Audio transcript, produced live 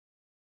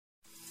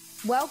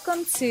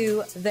Welcome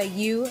to the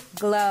You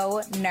Glow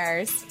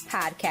Nurse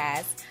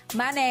podcast.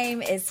 My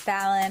name is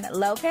Fallon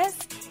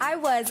Lopez. I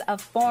was a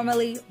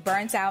formerly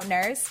burnt out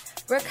nurse,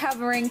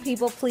 recovering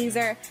people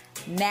pleaser,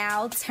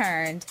 now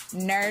turned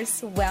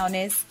nurse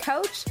wellness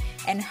coach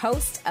and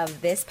host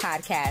of this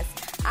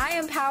podcast. I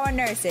empower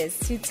nurses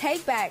to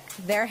take back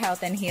their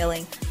health and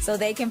healing so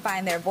they can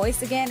find their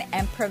voice again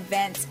and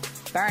prevent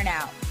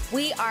burnout.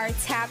 We are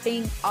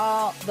tapping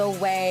all the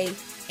way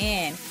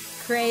in,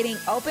 creating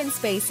open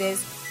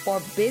spaces for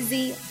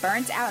busy,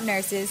 burnt-out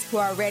nurses who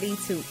are ready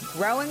to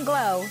grow and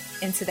glow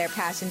into their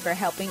passion for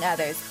helping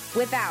others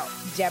without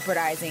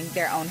jeopardizing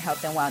their own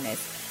health and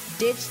wellness.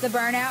 Ditch the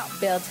burnout,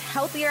 build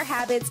healthier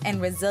habits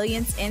and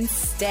resilience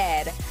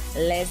instead.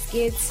 Let's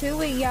get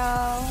to it,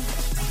 y'all.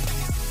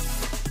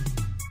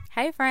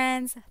 Hey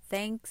friends,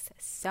 thanks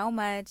so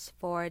much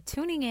for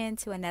tuning in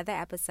to another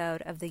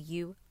episode of the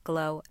You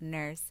Glow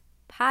Nurse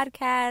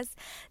podcast.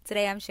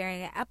 Today I'm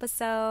sharing an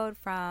episode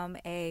from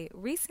a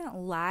recent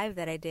live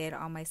that I did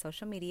on my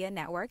social media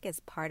network as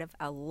part of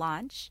a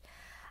launch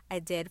I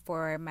did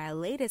for my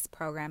latest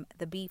program,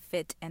 the Be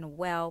Fit and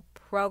Well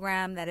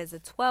program. That is a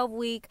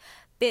 12-week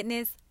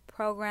fitness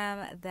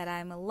program that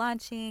I'm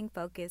launching,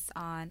 focused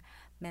on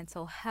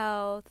mental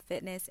health,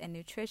 fitness, and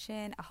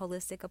nutrition, a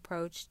holistic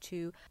approach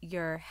to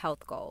your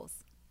health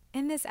goals.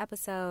 In this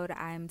episode,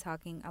 I'm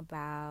talking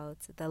about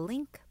the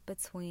link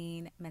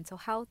between mental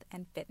health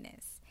and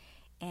fitness.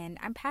 And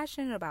I'm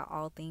passionate about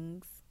all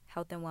things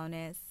health and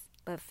wellness,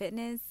 but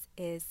fitness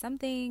is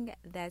something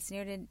that's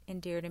near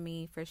and dear to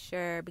me for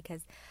sure,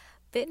 because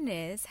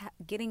fitness,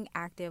 getting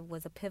active,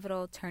 was a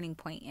pivotal turning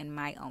point in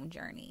my own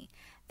journey.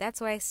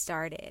 That's where I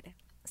started.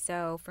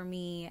 So for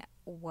me,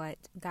 what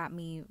got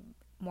me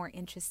more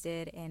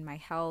interested in my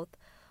health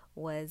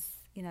was,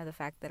 the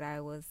fact that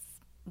I was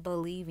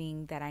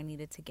believing that I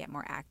needed to get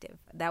more active.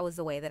 That was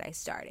the way that I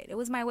started. It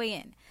was my way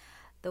in.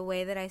 The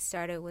way that I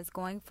started was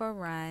going for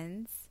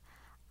runs,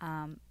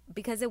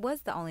 because it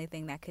was the only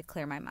thing that could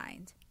clear my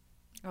mind.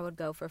 I would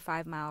go for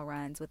 5-mile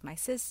runs with my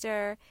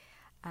sister,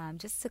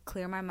 just to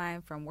clear my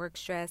mind from work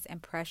stress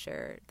and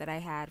pressure that I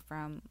had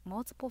from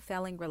multiple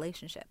failing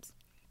relationships.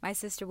 My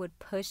sister would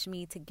push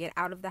me to get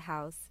out of the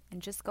house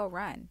and just go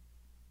run,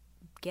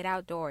 get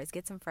outdoors,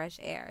 get some fresh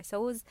air.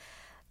 So it was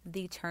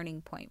the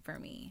turning point for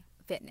me.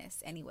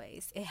 Fitness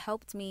anyways. It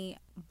helped me,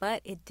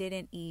 but it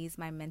didn't ease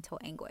my mental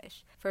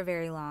anguish for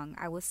very long.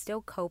 I was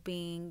still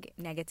coping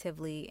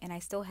negatively, and I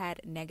still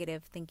had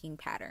negative thinking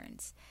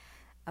patterns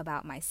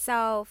about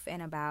myself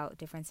and about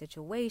different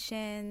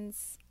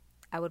situations.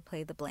 I would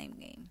play the blame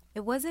game.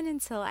 It wasn't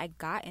until I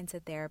got into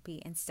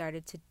therapy and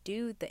started to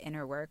do the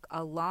inner work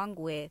along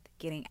with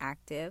getting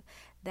active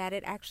that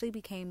it actually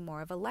became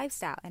more of a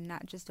lifestyle and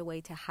not just a way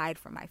to hide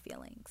from my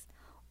feelings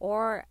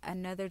or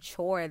another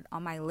chore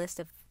on my list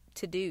of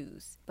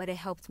to-dos. But it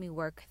helped me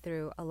work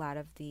through a lot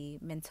of the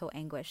mental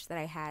anguish that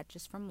I had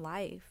just from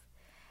life.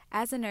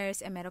 As a nurse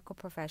and medical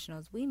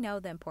professionals, we know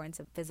the importance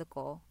of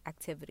physical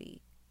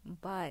activity.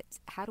 But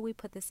how do we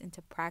put this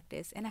into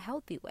practice in a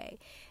healthy way,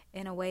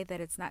 in a way that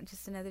it's not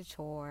just another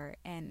chore?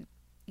 And,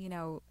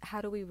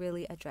 how do we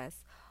really address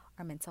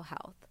our mental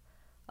health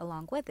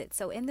along with it?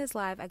 So in this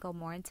live, I go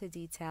more into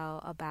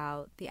detail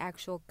about the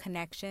actual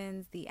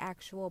connections, the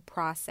actual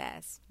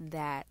process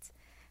that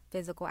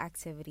physical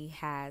activity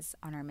has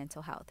on our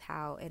mental health,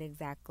 how it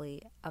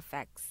exactly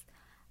affects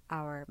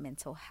our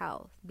mental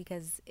health,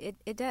 because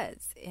it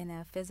does in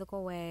a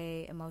physical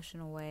way,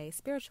 emotional way,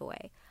 spiritual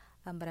way.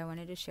 But I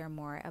wanted to share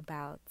more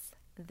about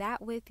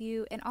that with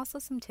you, and also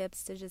some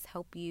tips to just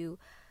help you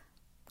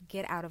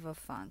get out of a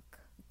funk,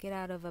 get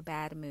out of a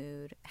bad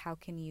mood. How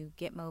can you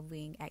get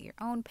moving at your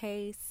own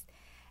pace?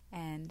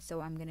 And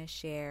so I'm going to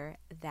share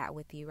that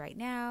with you right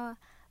now.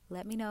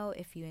 Let me know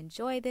if you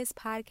enjoy this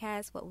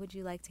podcast. What would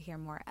you like to hear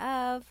more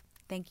of?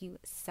 Thank you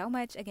so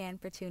much again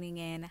for tuning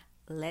in.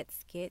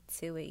 Let's get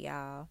to it,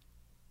 y'all.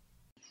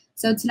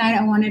 So tonight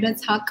I wanted to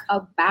talk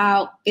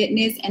about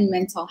fitness and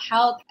mental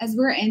health. As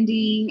we're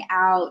ending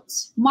out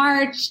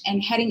March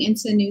and heading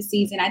into a new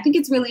season, I think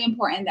it's really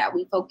important that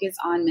we focus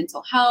on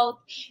mental health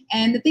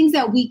and the things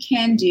that we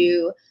can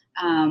do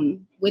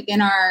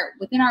within our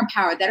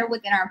power,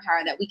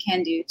 that we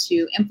can do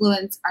to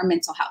influence our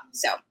mental health.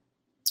 So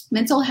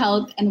mental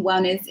health and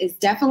wellness is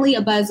definitely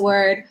a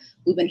buzzword.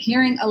 We've been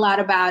hearing a lot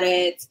about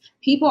it.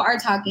 People are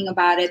talking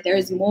about it.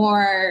 There's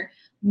more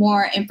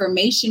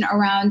information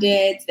around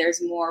it.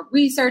 There's more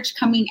research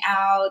coming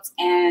out,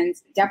 and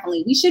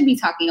definitely we should be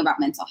talking about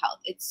mental health.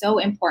 It's so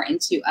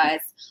important to us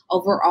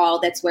overall.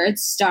 That's where it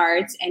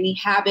starts. Any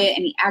habit,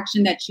 any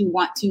action that you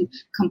want to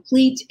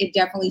complete, it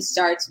definitely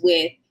starts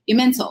with your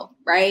mental,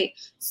 right?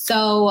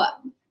 So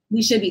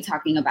we should be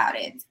talking about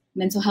it.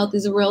 Mental health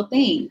is a real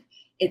thing.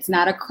 It's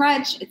not a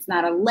crutch. It's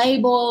not a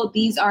label.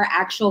 These are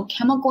actual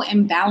chemical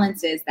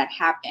imbalances that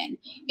happen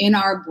in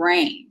our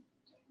brain.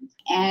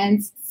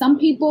 And some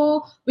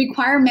people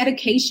require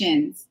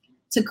medications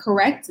to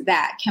correct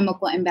that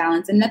chemical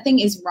imbalance, and nothing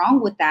is wrong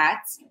with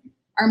that.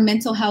 Our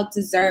mental health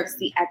deserves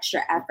the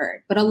extra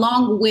effort. But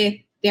along with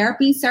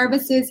therapy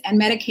services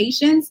and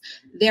medications,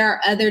 there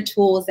are other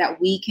tools that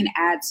we can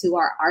add to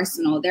our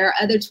arsenal. There are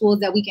other tools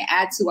that we can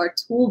add to our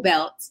tool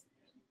belt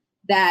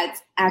that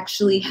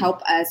actually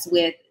help us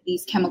with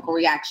these chemical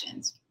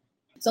reactions.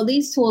 So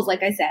these tools,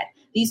 like I said,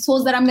 these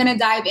tools that I'm going to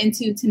dive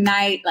into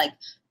tonight, like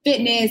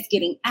fitness,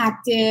 getting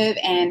active,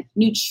 and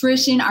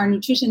nutrition, our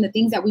nutrition, the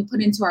things that we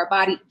put into our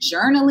body,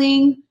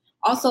 journaling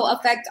also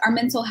affect our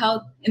mental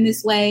health in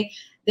this way.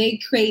 They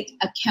create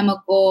a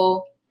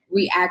chemical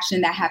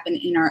reaction that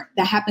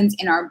happens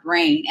in our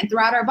brain and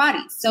throughout our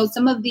bodies. So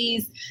some of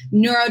these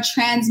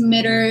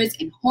neurotransmitters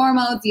and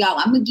hormones, y'all,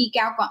 I'm gonna geek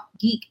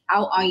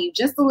out on you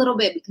just a little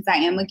bit because I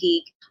am a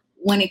geek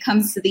when it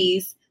comes to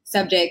these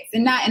subjects,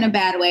 and not in a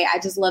bad way. I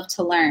just love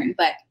to learn.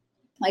 But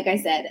like I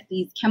said,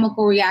 these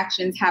chemical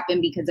reactions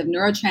happen because of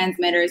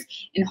neurotransmitters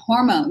and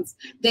hormones.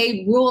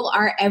 They rule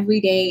our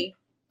everyday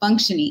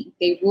functioning.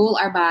 They rule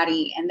our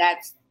body, and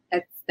that's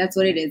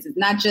what it is. It's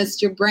not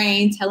just your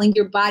brain telling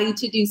your body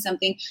to do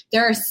something.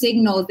 There are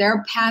signals, there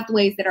are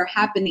pathways that are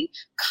happening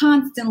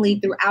constantly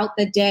throughout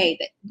the day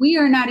that we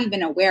are not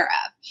even aware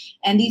of.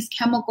 And these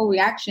chemical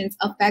reactions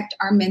affect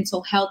our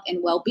mental health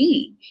and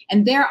well-being.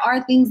 And there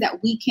are things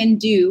that we can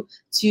do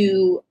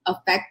to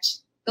affect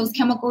those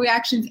chemical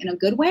reactions in a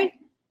good way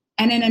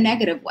and in a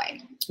negative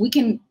way. We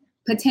can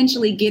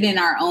potentially get in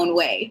our own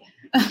way.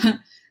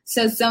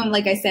 So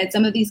like I said,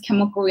 some of these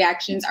chemical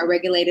reactions are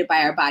regulated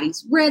by our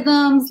body's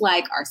rhythms,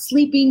 like our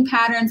sleeping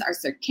patterns, our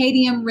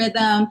circadian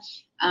rhythm,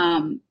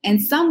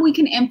 and some we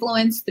can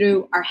influence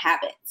through our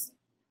habits,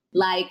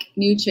 like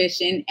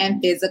nutrition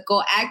and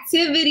physical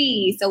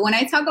activity. So when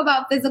I talk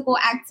about physical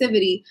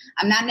activity,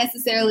 I'm not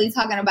necessarily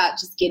talking about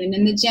just getting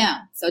in the gym.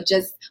 So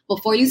just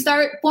before you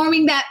start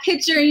forming that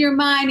picture in your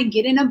mind and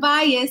getting a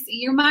bias in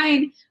your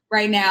mind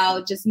right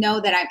now, just know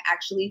that I'm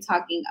actually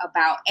talking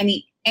about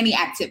any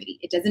activity.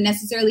 It doesn't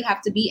necessarily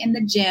have to be in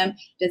the gym.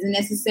 It doesn't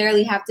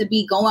necessarily have to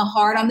be going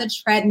hard on the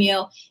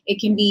treadmill.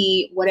 It can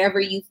be whatever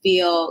you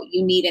feel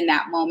you need in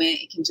that moment.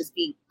 It can just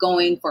be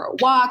going for a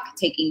walk,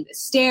 taking the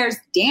stairs,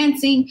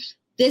 dancing.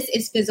 This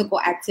is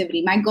physical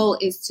activity. My goal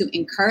is to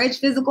encourage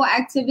physical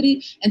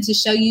activity and to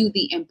show you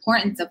the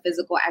importance of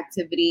physical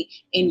activity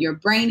in your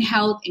brain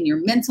health, in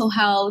your mental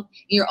health,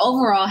 in your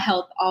overall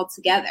health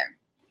altogether.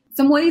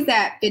 Some ways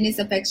that fitness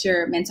affects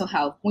your mental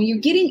health. When you're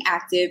getting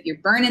active, you're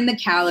burning the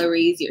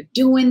calories, you're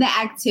doing the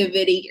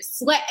activity, you're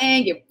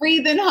sweating, you're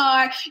breathing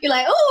hard. You're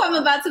like, oh, I'm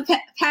about to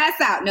pass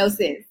out. No,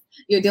 sis,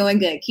 you're doing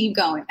good. Keep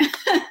going.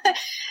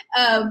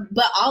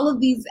 But all of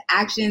these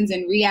actions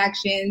and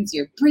reactions,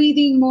 you're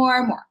breathing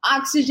more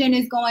oxygen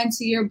is going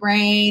to your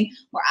brain,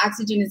 more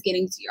oxygen is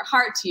getting to your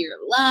heart, to your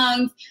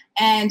lungs,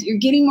 and you're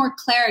getting more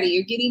clarity.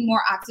 You're getting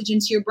more oxygen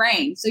to your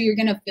brain. So you're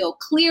going to feel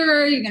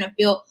clearer. You're going to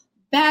feel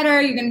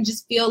better. You're going to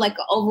just feel like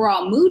an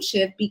overall mood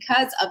shift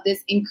because of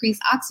this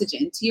increased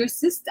oxygen to your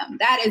system.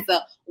 That is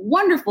a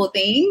wonderful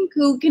thing.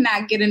 Who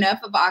cannot get enough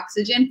of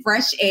oxygen,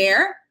 fresh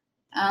air?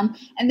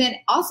 And then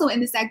also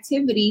in this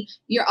activity,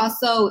 you're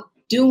also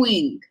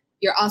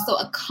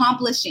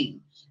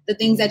accomplishing the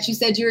things that you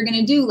said you were going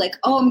to do. Like,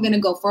 oh, I'm going to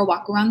go for a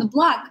walk around the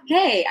block.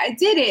 Hey, I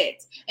did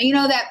it. And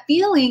that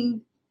feeling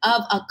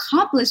of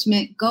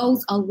accomplishment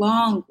goes a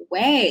long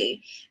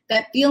way.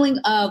 That feeling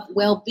of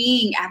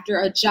well-being after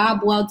a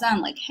job well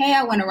done, like, hey,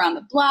 I went around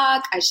the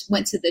block, I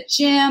went to the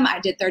gym, I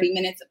did 30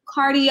 minutes of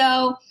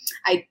cardio,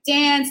 I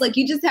danced. Like,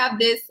 you just have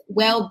this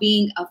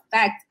well-being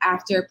effect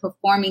after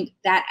performing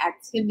that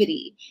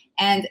activity.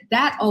 And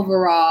that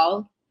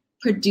overall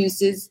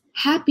produces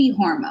happy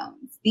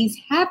hormones. These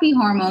happy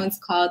hormones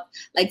called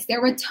like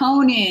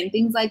serotonin,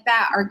 things like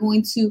that, are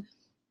going to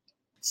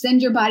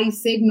send your body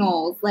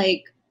signals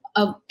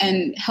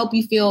and help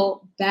you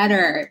feel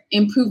better,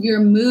 improve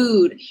your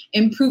mood,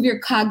 improve your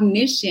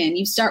cognition.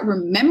 You start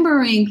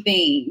remembering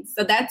things.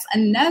 So that's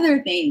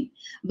another thing.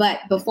 But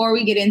before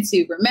we get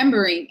into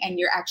remembering and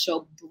your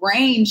actual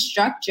brain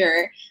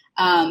structure,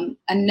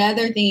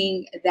 another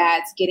thing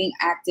that getting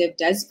active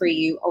does for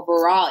you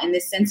overall in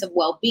this sense of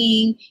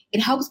well-being, it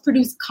helps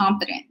produce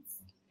confidence.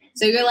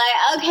 So you're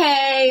like,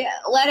 okay,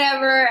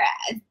 whatever.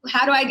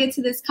 How do I get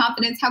to this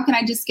confidence? How can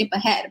I just skip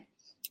ahead?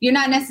 You're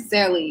not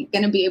necessarily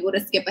going to be able to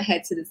skip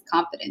ahead to this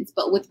confidence.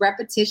 But with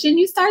repetition,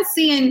 you start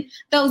seeing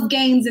those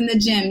gains in the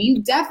gym.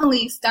 You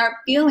definitely start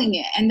feeling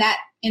it. And that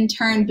in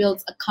turn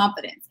builds a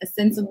confidence, a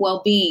sense of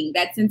well-being,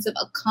 that sense of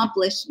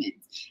accomplishment.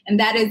 And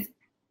that is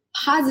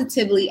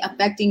positively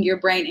affecting your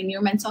brain and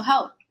your mental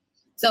health.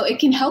 So it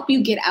can help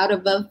you get out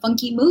of a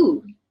funky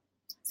mood.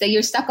 Say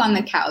you're stuck on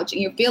the couch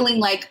and you're feeling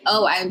like,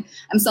 oh, I'm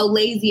so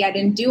lazy, I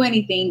didn't do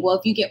anything. Well,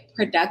 if you get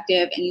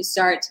productive and you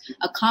start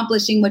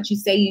accomplishing what you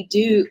say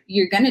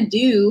you're going to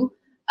do,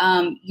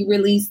 you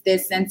release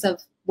this sense of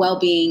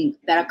well-being,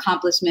 that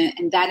accomplishment,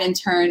 and that in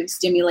turn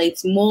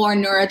stimulates more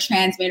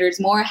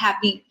neurotransmitters, more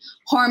happy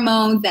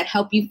hormones that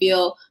help you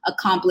feel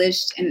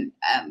accomplished and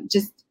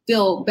just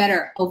feel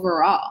better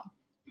overall.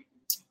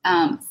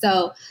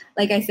 So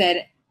like I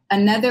said,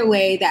 another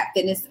way that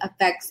fitness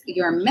affects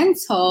your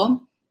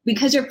mental,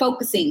 because you're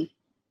focusing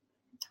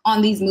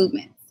on these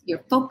movements.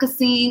 You're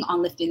focusing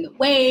on lifting the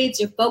weights.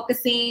 You're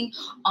focusing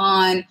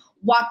on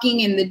walking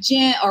in the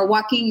gym or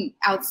walking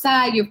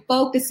outside. You're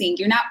focusing.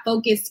 You're not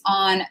focused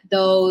on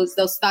those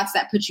thoughts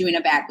that put you in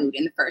a bad mood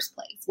in the first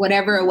place.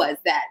 Whatever it was,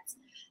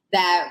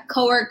 that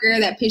coworker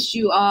that pissed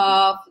you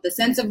off, the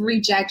sense of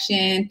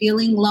rejection,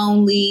 feeling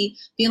lonely,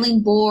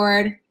 feeling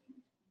bored.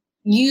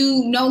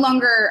 You no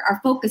longer are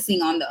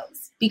focusing on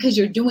those because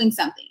you're doing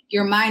something.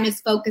 Your mind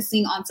is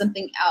focusing on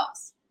something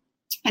else.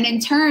 And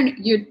in turn,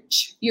 you're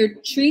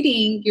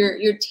teaching your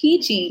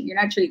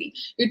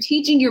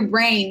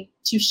brain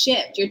to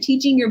shift. You're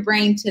teaching your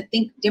brain to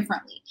think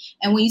differently.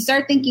 And when you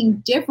start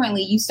thinking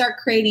differently, you start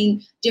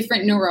creating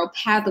different neural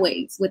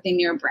pathways within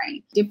your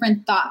brain,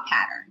 different thought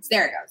patterns.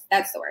 There it goes.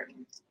 That's the word.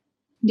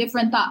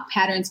 Different thought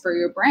patterns for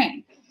your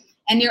brain.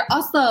 And you're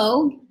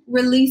also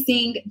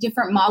releasing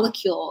different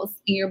molecules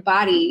in your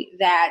body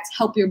that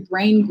help your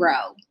brain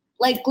grow.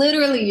 Like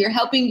literally, you're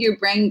helping your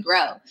brain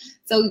grow.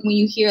 So when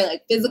you hear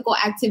like physical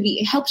activity,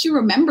 it helps you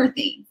remember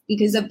things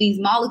because of these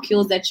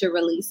molecules that you're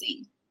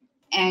releasing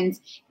and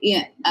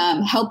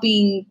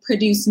helping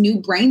produce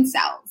new brain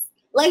cells.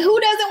 Like who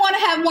doesn't want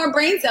to have more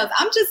brain cells?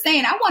 I'm just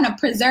saying, I want to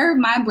preserve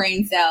my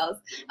brain cells.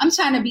 I'm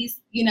trying to be,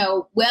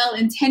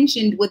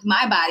 well-intentioned with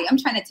my body. I'm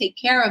trying to take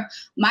care of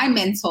my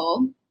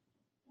mental.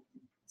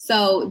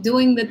 So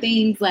doing the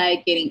things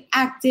like getting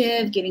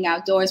active, getting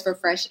outdoors for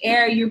fresh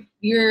air,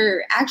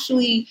 you're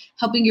actually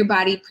helping your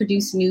body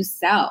produce new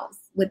cells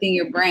within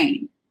your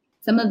brain.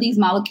 Some of these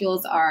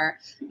molecules are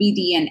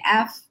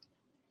BDNF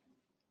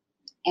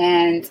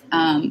and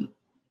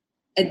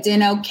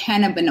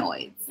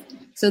adenocannabinoids.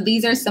 So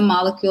these are some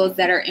molecules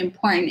that are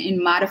important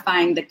in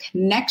modifying the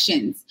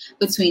connections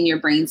between your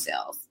brain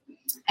cells.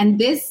 And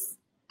this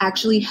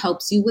actually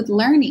helps you with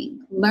learning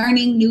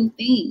new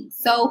things.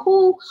 So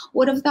who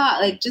would have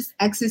thought like just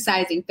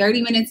exercising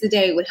 30 minutes a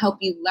day would help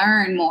you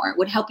learn more,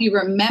 would help you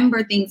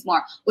remember things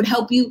more, would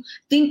help you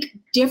think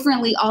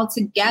differently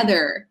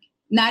altogether,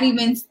 not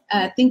even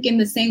think in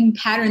the same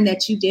pattern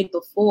that you did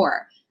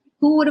before.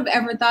 Who would have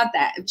ever thought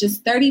that?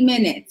 Just 30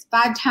 minutes,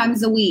 5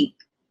 times a week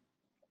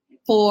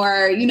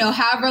for,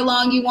 however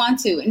long you want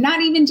to. And not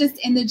even just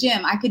in the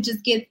gym. I could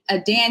just get a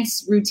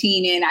dance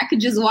routine in. I could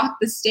just walk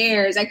the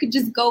stairs. I could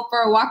just go for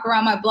a walk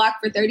around my block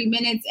for 30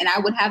 minutes and I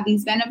would have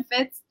these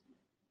benefits.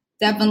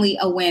 Definitely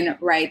a win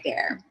right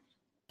there.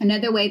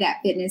 Another way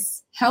that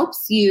fitness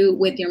helps you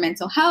with your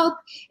mental health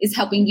is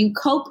helping you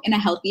cope in a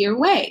healthier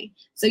way.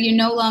 So you're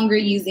no longer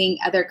using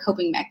other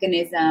coping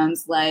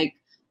mechanisms like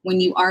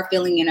when you are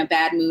feeling in a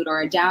bad mood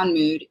or a down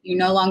mood, you're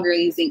no longer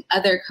using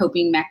other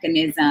coping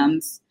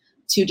mechanisms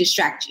to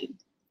distract you.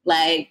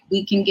 Like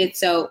we can get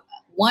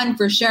one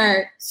for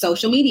sure,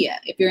 social media.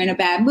 If you're in a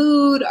bad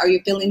mood or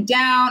you're feeling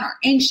down or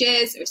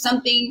anxious or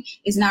something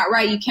is not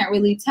right, you can't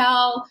really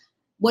tell.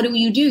 What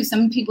do?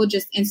 Some people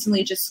just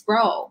instantly just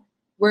scroll.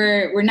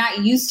 We're not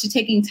used to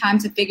taking time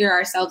to figure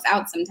ourselves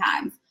out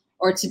sometimes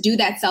or to do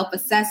that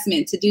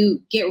self-assessment,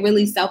 get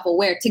really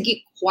self-aware, to get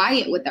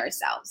quiet with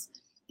ourselves.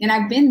 And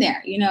I've been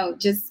there,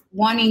 just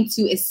wanting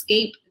to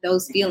escape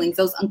those feelings,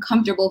 those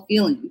uncomfortable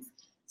feelings.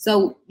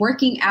 So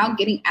working out,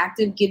 getting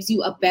active gives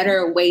you a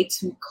better way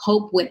to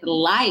cope with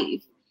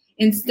life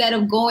instead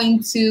of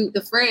going to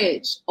the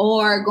fridge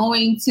or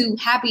going to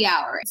happy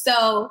hour.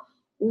 So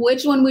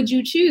which one would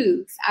you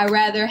choose? I'd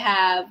rather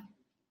have,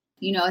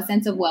 a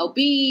sense of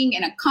well-being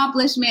and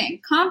accomplishment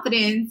and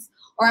confidence,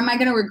 or am I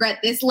going to regret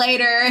this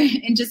later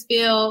and just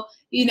feel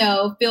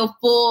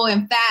full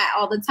and fat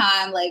all the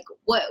time? Like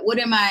what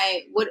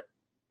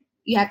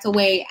you have to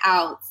weigh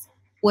out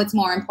what's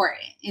more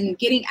important. And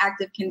getting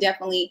active can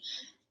definitely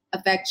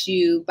affect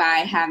you by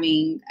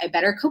having a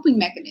better coping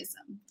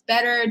mechanism,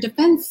 better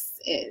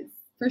defenses,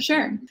 for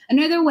sure.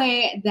 Another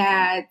way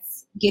that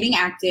getting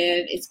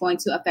active is going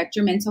to affect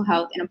your mental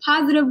health in a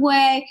positive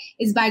way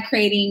is by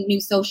creating new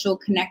social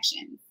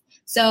connections.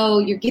 So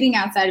you're getting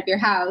outside of your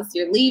house,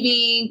 you're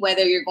leaving,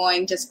 whether you're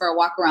going just for a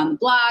walk around the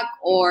block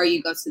or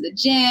you go to the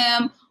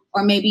gym,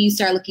 or maybe you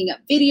start looking up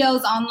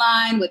videos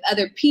online with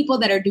other people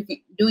that are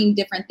doing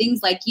different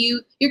things like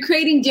you. You're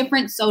creating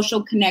different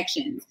social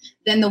connections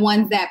than the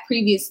ones that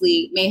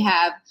previously may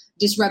have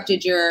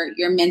disrupted your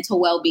mental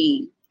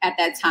well-being at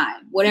that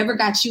time. Whatever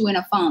got you in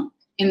a funk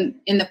in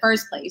the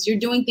first place, you're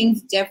doing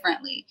things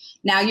differently.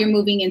 Now you're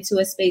moving into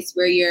a space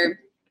where you're,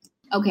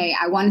 okay,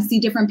 I want to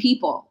see different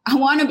people. I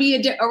want to be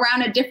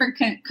around a different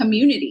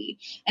community.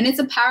 And it's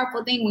a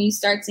powerful thing when you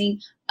start seeing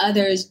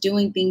others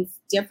doing things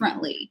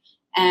differently.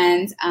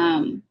 And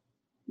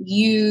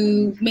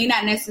you may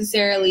not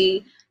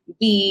necessarily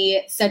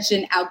be such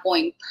an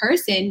outgoing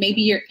person.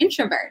 Maybe you're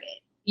introverted.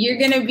 You're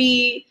going to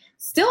be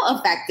still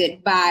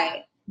affected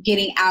by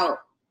getting out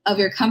of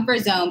your comfort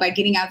zone, by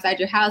getting outside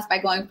your house, by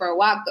going for a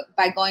walk,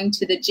 by going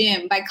to the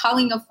gym, by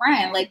calling a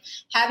friend, like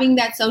having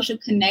that social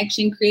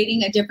connection,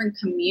 creating a different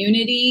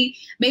community.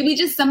 Maybe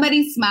just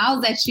somebody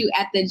smiles at you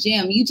at the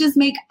gym. You just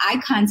make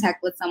eye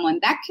contact with someone.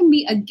 That can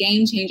be a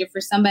game changer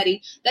for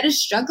somebody that is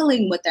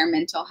struggling with their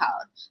mental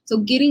health. So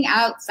getting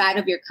outside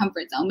of your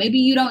comfort zone. Maybe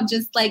you don't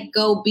just like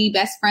go be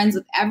best friends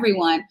with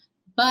everyone,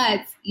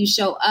 but you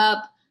show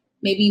up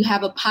Maybe you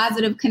have a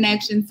positive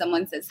connection.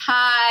 Someone says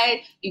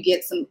hi, you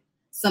get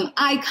some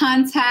eye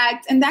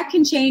contact, and that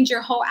can change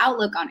your whole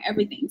outlook on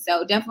everything.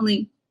 So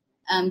definitely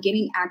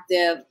getting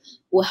active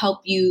will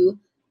help you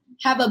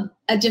have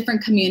a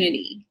different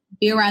community,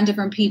 be around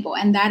different people.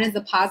 And that is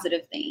a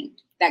positive thing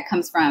that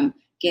comes from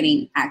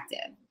getting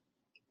active.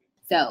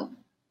 So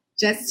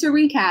just to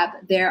recap,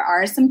 there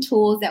are some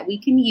tools that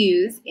we can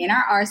use in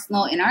our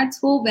arsenal, in our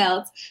tool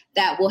belt,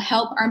 that will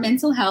help our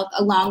mental health,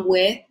 along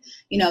with,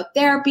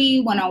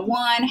 therapy,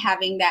 one-on-one,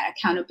 having that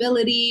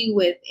accountability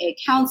with a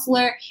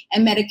counselor,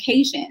 and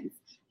medications.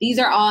 These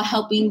are all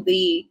helping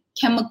the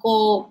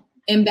chemical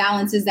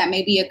imbalances that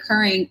may be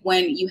occurring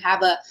when you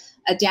have a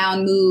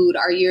down mood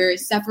or you're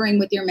suffering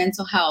with your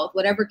mental health,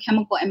 whatever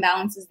chemical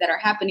imbalances that are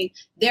happening.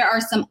 There are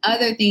some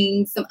other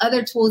things, some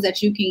other tools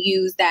that you can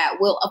use that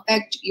will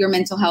affect your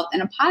mental health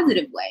in a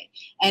positive way.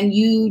 And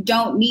you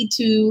don't need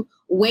to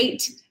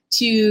wait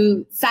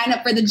to sign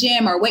up for the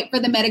gym or wait for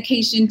the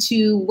medication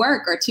to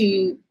work or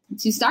to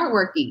start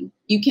working.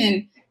 You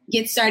can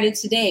get started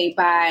today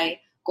by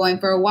going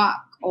for a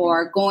walk,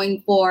 or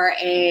going for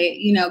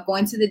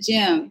going to the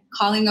gym,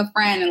 calling a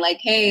friend and like,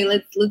 hey,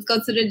 let's go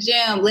to the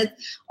gym,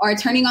 or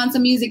turning on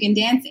some music and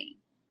dancing.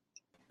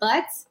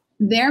 But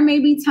there may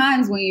be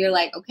times when you're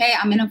like, okay,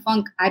 I'm in a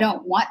funk. I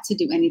don't want to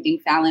do anything,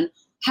 Fallon.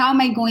 How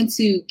am I going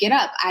to get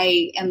up?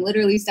 I am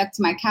literally stuck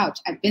to my couch.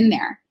 I've been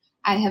there.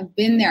 I have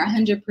been there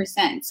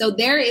 100%. So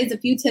there is a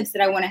few tips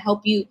that I want to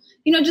help you,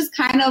 just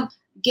kind of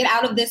get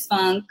out of this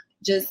funk,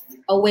 just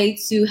a way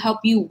to help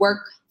you work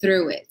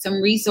through it.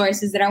 Some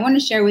resources that I want to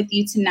share with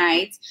you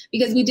tonight,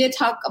 because we did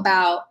talk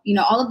about,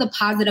 all of the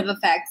positive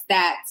effects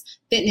that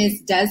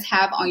fitness does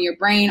have on your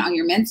brain, on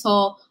your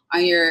mental,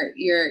 on your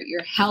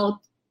health,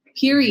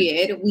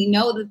 period. We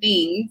know the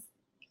things,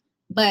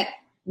 but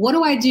what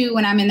do I do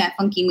when I'm in that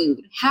funky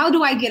mood? How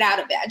do I get out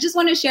of it? I just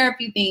want to share a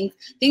few things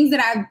that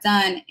I've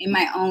done in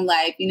my own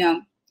life.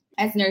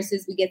 As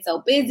nurses, we get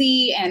so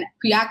busy and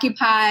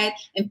preoccupied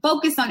and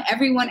focused on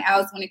everyone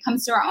else. When it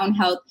comes to our own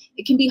health,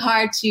 it can be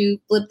hard to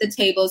flip the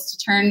tables, to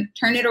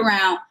turn it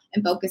around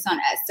and focus on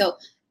us. So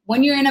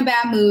when you're in a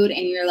bad mood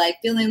and you're like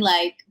feeling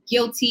like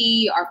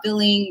guilty or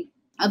feeling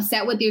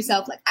upset with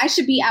yourself, like I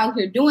should be out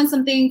here doing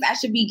some things, I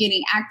should be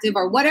getting active,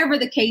 or whatever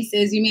the case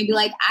is, you may be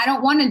like, I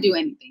don't want to do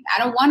anything.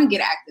 I don't want to get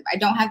active. I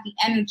don't have the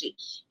energy.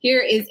 Here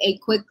is a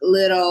quick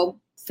little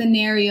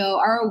scenario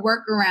or a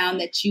workaround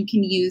that you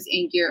can use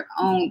in your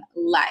own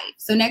life.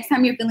 So next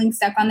time you're feeling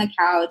stuck on the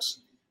couch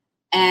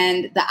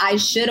and the I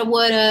shoulda,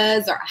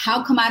 wouldas, or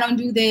how come I don't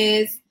do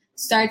this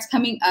starts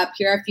coming up,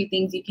 here are a few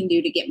things you can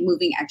do to get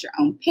moving at your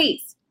own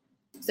pace.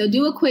 So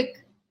do a quick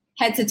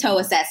head to toe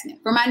assessment.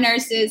 For my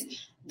nurses,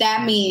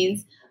 that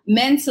means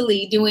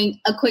mentally doing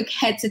a quick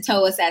head to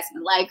toe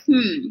assessment. Like,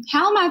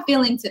 how am I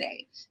feeling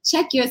today?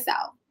 Check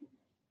yourself.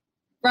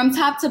 From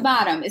top to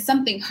bottom, is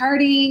something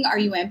hurting? Are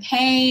you in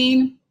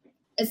pain?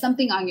 Is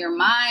something on your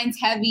mind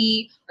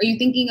heavy? Are you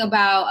thinking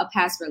about a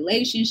past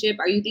relationship?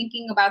 Are you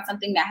thinking about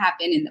something that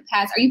happened in the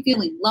past? Are you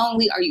feeling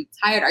lonely? Are you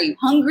tired? Are you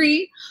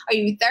hungry? Are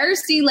you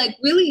thirsty? Like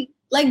really,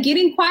 like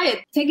getting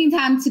quiet, taking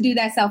time to do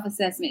that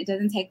self-assessment. It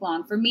doesn't take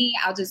long. For me,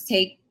 I'll just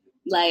take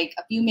like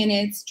a few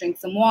minutes, drink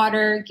some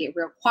water, get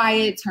real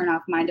quiet, turn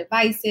off my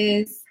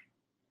devices,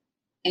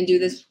 and do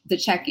the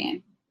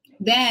check-in.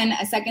 Then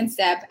a second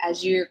step,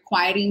 as you're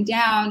quieting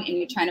down and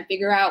you're trying to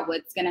figure out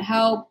what's going to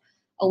help,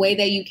 a way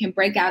that you can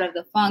break out of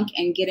the funk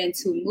and get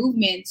into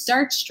movement,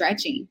 start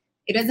stretching.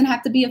 It doesn't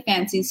have to be a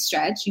fancy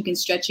stretch. You can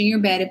stretch in your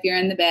bed if you're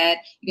in the bed.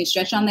 You can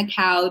stretch on the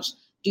couch,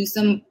 do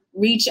some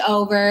reach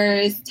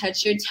overs,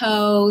 touch your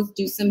toes,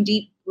 do some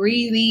deep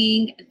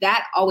breathing.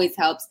 That always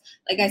helps.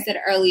 Like I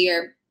said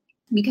earlier,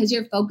 because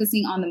you're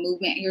focusing on the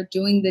movement and you're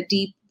doing the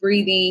deep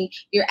breathing,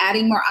 you're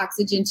adding more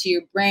oxygen to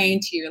your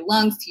brain, to your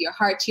lungs, to your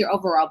heart, to your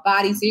overall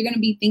body. So you're going to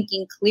be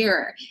thinking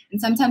clearer.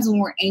 And sometimes when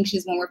we're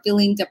anxious, when we're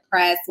feeling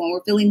depressed, when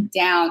we're feeling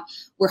down,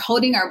 we're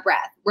holding our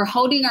breath. We're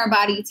holding our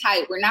body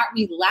tight. We're not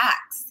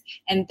relaxed.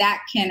 And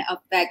that can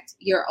affect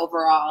your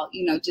overall,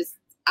 just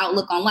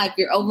outlook on life,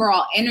 your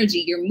overall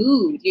energy, your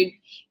mood.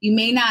 You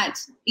may not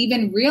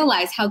even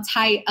realize how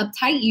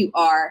uptight you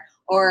are,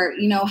 or,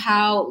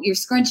 how you're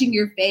scrunching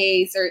your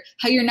face, or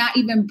how you're not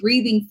even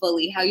breathing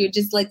fully, how you're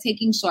just like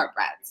taking short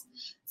breaths.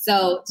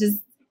 So just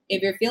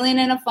if you're feeling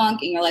in a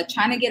funk and you're like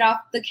trying to get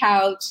off the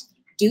couch,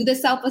 do the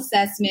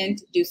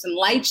self-assessment, do some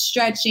light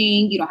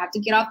stretching. You don't have to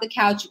get off the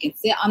couch. You can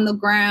sit on the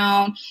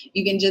ground.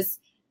 You can just,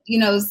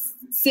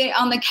 sit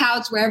on the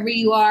couch wherever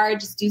you are.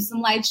 Just do some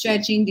light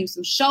stretching, do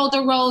some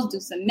shoulder rolls, do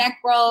some neck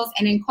rolls,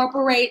 and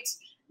incorporate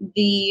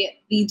the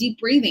deep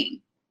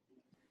breathing.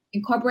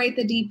 Incorporate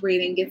the deep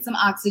breathing, get some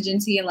oxygen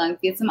to your lungs,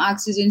 get some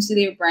oxygen to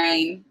your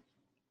brain.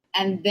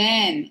 And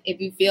then if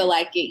you feel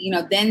like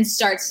it, then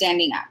start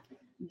standing up.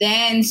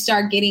 Then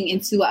start getting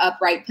into an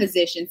upright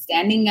position,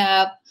 standing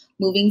up,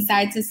 moving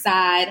side to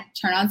side,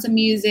 turn on some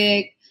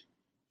music,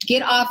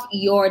 get off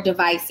your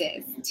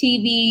devices,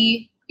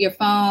 TV, your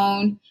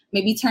phone,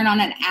 maybe turn on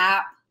an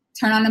app,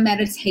 turn on a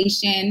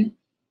meditation,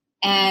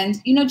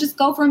 and, just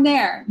go from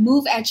there.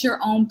 Move at your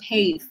own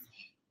pace.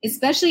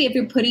 especially if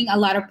you're putting a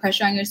lot of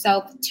pressure on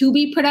yourself to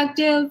be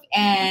productive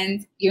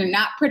and you're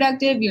not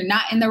productive, you're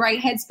not in the right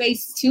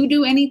headspace to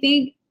do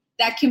anything,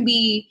 that can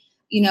be,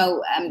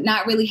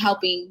 not really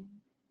helping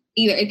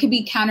either. It could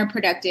be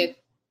counterproductive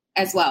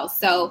as well.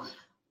 So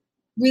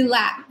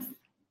relax,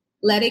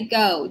 let it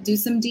go, do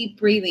some deep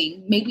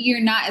breathing. Maybe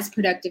you're not as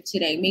productive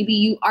today. Maybe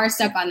you are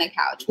stuck on the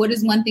couch. What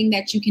is one thing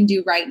that you can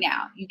do right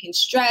now? You can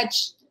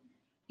stretch,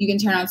 you can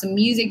turn on some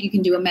music, you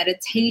can do a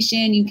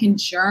meditation, you can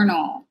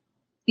journal.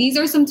 These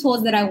are some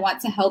tools that I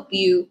want to help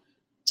you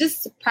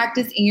just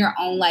practice in your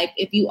own life.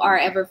 If you are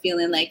ever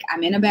feeling like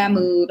I'm in a bad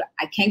mood,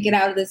 I can't get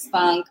out of this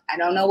funk, I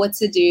don't know what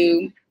to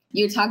do.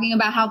 You're talking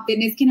about how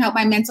fitness can help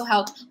my mental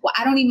health. Well,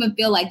 I don't even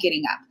feel like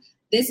getting up.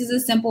 This is a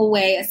simple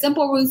way, a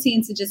simple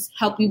routine to just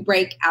help you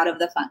break out of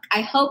the funk.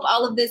 I hope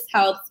all of this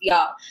helps,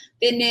 y'all.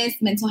 Fitness,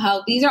 mental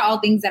health, these are all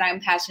things that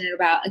I'm passionate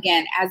about.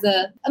 Again, as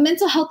a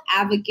mental health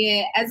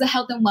advocate, as a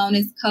health and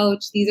wellness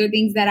coach, these are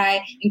things that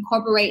I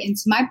incorporate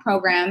into my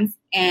programs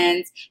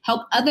and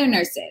help other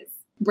nurses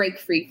break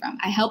free from.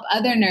 I help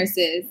other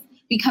nurses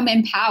become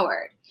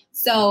empowered.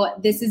 So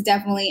this is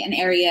definitely an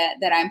area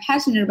that I'm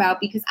passionate about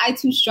because I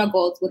too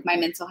struggled with my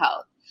mental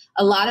health.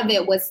 A lot of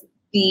it was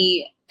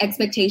the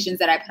expectations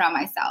that I put on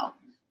myself,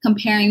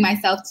 comparing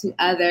myself to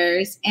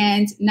others,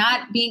 and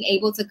not being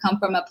able to come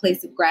from a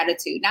place of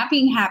gratitude, not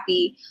being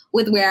happy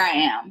with where I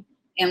am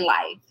in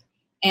life,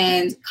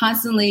 and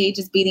constantly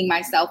just beating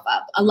myself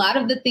up. A lot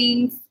of the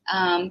things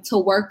to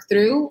work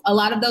through, a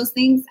lot of those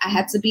things, I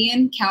had to be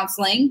in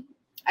counseling.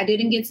 I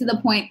didn't get to the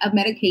point of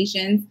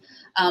medications,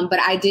 but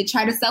I did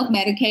try to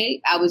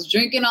self-medicate. I was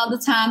drinking all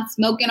the time,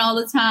 smoking all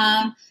the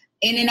time,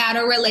 in and out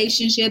of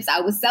relationships.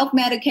 I was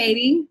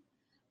self-medicating.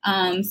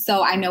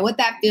 So I know what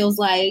that feels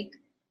like.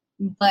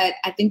 But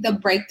I think the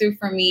breakthrough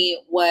for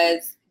me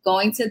was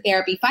going to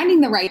therapy,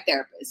 finding the right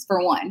therapist,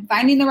 for one,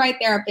 finding the right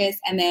therapist,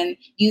 and then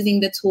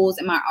using the tools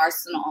in my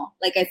arsenal.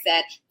 Like I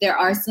said, there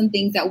are some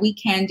things that we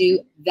can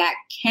do that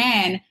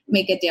can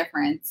make a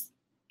difference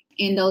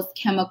in those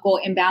chemical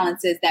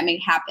imbalances that may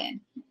happen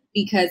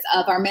because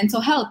of our mental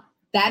health.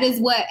 That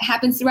is what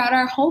happens throughout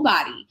our whole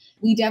body.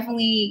 We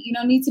definitely,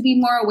 need to be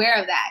more aware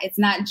of that. It's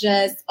not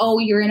just, oh,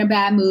 you're in a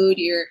bad mood,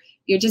 you're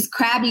just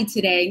crabby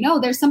today. No,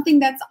 there's something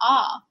that's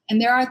off. And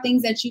there are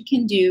things that you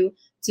can do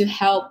to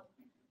help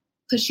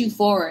push you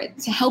forward,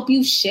 to help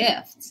you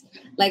shift.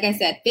 Like I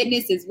said,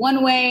 fitness is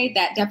one way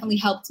that definitely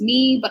helped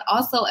me, but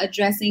also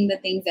addressing the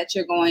things that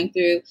you're going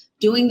through,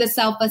 doing the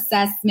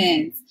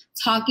self-assessments,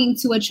 talking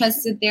to a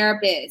trusted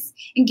therapist,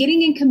 and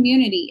getting in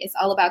community. It's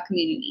all about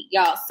community,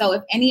 y'all. So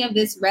if any of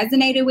this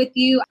resonated with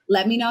you,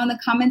 let me know in the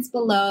comments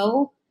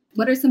below.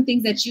 What are some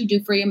things that you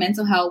do for your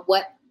mental health?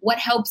 What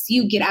helps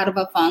you get out of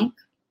a funk?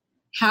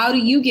 How do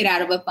you get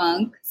out of a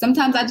funk?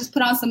 Sometimes I just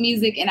put on some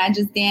music and I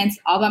just dance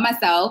all by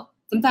myself.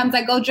 Sometimes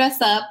I go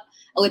dress up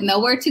with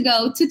nowhere to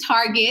go to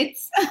Target.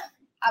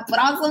 I put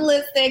on some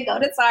lipstick, go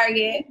to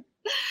Target,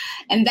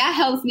 and that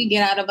helps me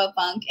get out of a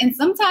funk. And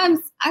sometimes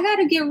I got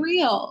to get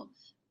real.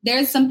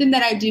 There's something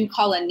that I do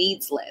call a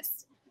needs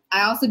list.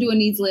 I also do a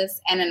needs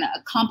list and an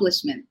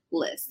accomplishment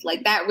list.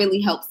 Like that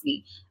really helps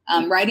me.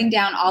 Writing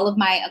down all of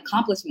my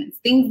accomplishments,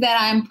 things that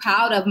I'm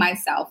proud of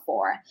myself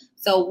for.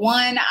 So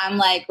one, I'm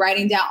like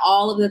writing down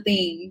all of the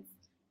things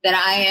that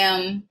I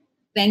am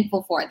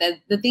thankful for,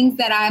 the things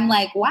that I'm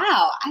like,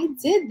 wow, I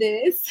did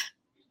this.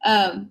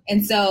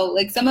 And so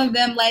like some of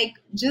them, like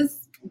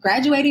just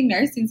graduating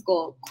nursing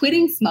school,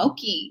 quitting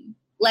smoking.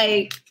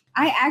 Like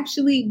I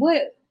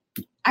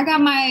got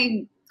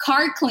my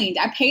car cleaned.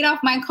 I paid off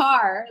my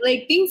car,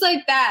 like things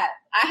like that.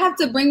 I have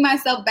to bring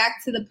myself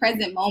back to the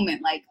present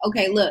moment. Like,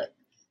 okay, look,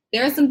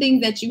 there are some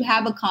things that you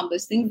have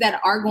accomplished, things that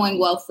are going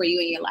well for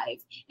you in your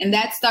life. And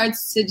that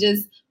starts to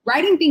just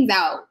writing things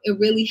out. It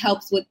really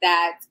helps with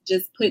that,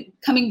 just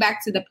coming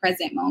back to the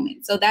present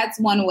moment. So that's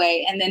one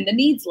way. And then the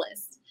needs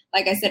list,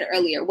 like I said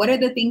earlier, what are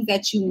the things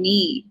that you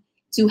need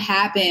to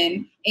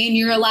happen in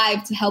your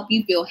life to help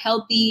you feel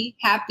healthy,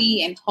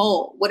 happy, and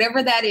whole,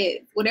 whatever that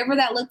is, whatever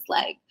that looks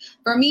like.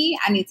 For me,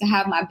 I need to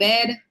have my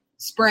bed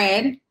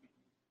spread,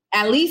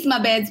 at least my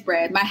bed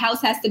spread. My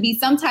house has to be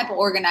some type of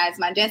organized.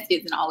 My desk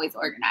isn't always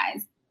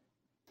organized.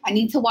 I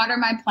need to water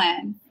my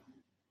plants,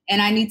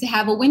 and I need to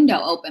have a window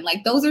open.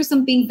 Like those are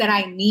some things that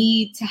I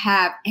need to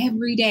have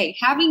every day.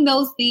 Having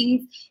those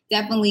things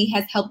definitely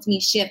has helped me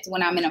shift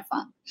when I'm in a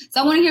funk.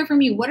 So I want to hear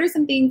from you. What are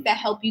some things that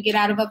help you get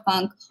out of a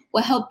funk?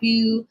 What help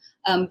you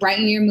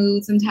brighten your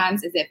mood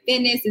sometimes? Is it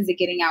fitness? Is it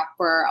getting out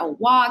for a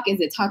walk? Is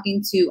it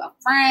talking to a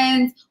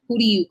friend? Who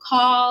do you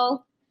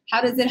call? How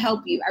does it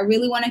help you? I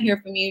really want to hear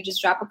from you.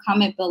 Just drop a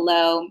comment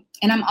below.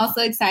 And I'm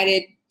also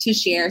excited to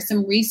share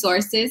some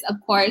resources. Of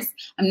course,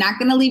 I'm not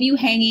going to leave you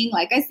hanging.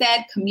 Like I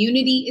said,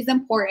 community is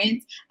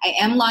important. I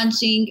am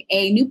launching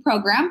a new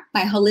program,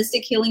 my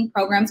holistic healing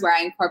programs, where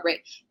I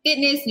incorporate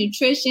fitness,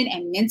 nutrition,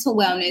 and mental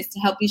wellness to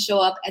help you show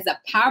up as a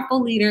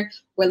powerful leader.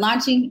 We're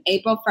launching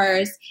April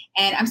 1st.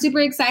 And I'm super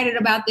excited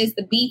about this,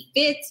 the Be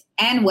Fit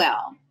and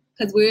Well.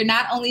 Because we're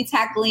not only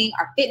tackling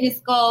our fitness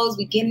goals,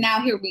 we're getting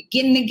out here, we're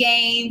getting the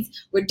gains,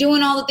 we're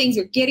doing all the things,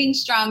 we're getting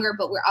stronger,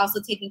 but we're also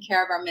taking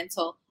care of our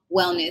mental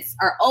wellness,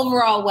 our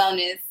overall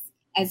wellness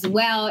as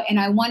well. And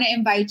I want to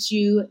invite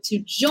you to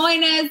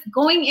join us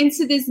going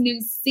into this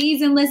new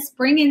season. Let's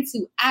spring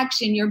into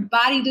action. Your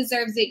body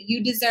deserves it.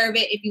 You deserve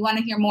it. If you want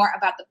to hear more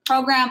about the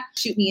program,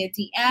 shoot me a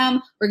DM.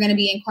 We're going to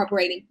be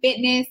incorporating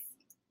fitness.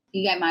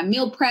 You got my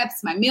meal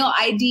preps, my meal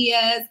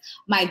ideas,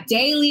 my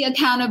daily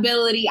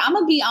accountability. I'm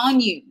going to be on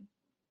you.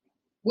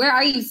 Where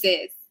are you,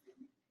 sis?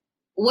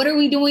 What are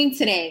we doing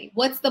today?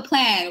 What's the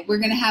plan? We're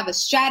going to have a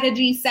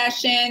strategy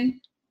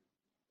session.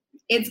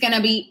 It's going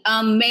to be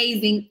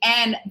amazing.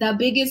 And the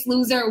biggest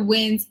loser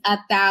wins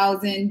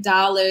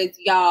 $1,000,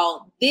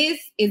 y'all. This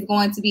is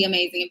going to be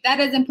amazing. If that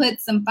doesn't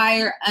put some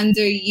fire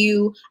under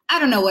you, I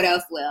don't know what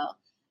else will.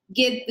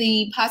 Get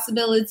the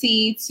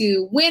possibility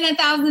to win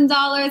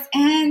 $1,000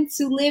 and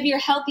to live your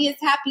healthiest,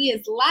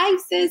 happiest life,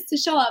 sis, to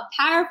show up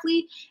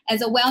powerfully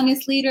as a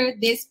wellness leader.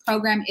 This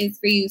program is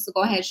for you. So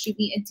go ahead, shoot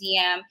me a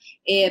DM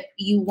if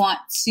you want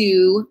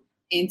to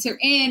enter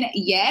in.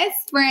 Yes,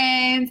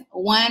 friends,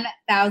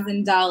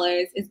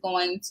 $1,000 is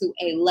going to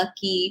a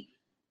lucky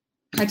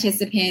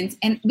participant.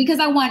 And because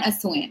I want us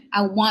to win,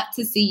 I want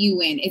to see you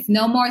win. It's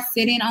no more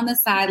sitting on the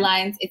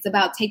sidelines. It's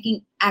about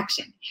taking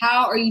action.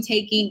 How are you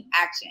taking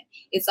action?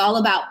 It's all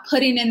about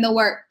putting in the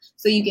work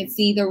so you can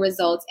see the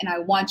results. And I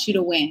want you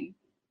to win.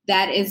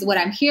 That is what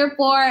I'm here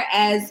for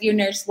as your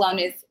nurse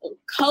wellness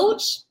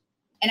coach.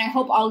 And I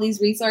hope all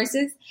these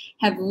resources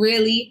have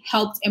really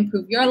helped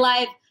improve your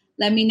life.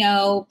 Let me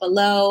know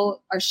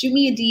below or shoot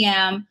me a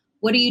DM.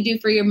 What do you do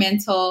for your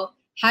mental?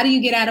 How do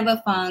you get out of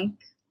a funk?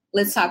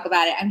 Let's talk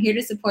about it. I'm here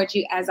to support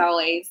you as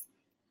always.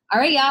 All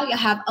right, y'all. Y'all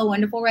have a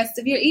wonderful rest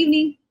of your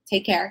evening.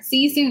 Take care. See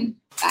you soon.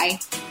 Bye.